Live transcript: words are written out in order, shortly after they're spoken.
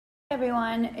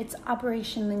Everyone, it's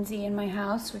Operation Lindsey in my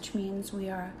house, which means we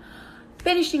are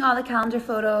finishing all the calendar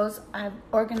photos. I've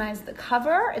organized the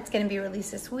cover. It's going to be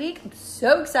released this week. I'm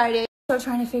so excited. So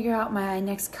trying to figure out my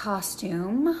next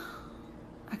costume.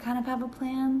 I kind of have a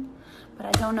plan, but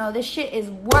I don't know. This shit is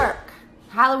work.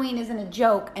 Halloween isn't a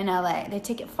joke in LA. They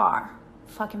take it far,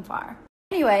 fucking far.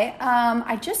 Anyway,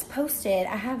 I just posted,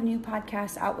 I have a new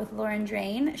podcast out with Lauren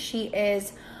Drain. She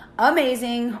is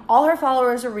amazing. All her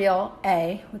followers are real,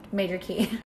 with major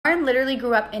key. Lauren literally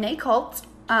grew up in a cult,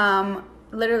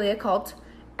 literally a cult,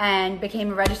 and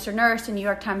became a registered nurse, a New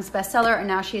York Times bestseller, and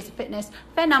now she is a fitness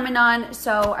phenomenon.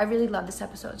 So I really love this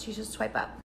episode, so you should swipe up.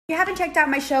 If you haven't checked out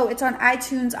my show, it's on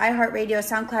iTunes, iHeartRadio,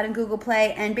 SoundCloud, and Google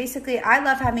Play. And basically, I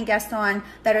love having guests on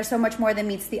that are so much more than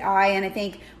meets the eye. And I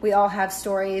think we all have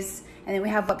stories, and then we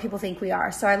have what people think we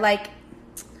are. So I like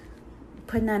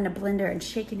putting that in a blender and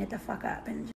shaking it the fuck up.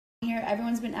 And here,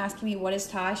 everyone's been asking me, what is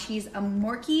Tosh? He's a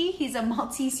Morkie. He's a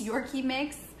Maltese Yorkie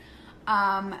mix.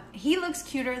 He looks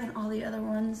cuter than all the other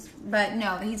ones, but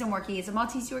no, he's a Morkie. He's a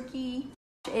Maltese Yorkie.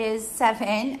 Is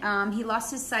 7. He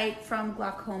lost his sight from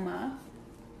glaucoma.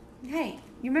 Hey,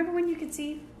 you remember when you could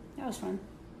see? That was fun.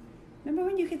 Remember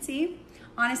when you could see?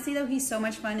 Honestly, though, he's so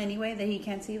much fun anyway that he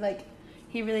can't see. Like,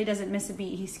 he really doesn't miss a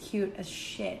beat. He's cute as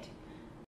shit.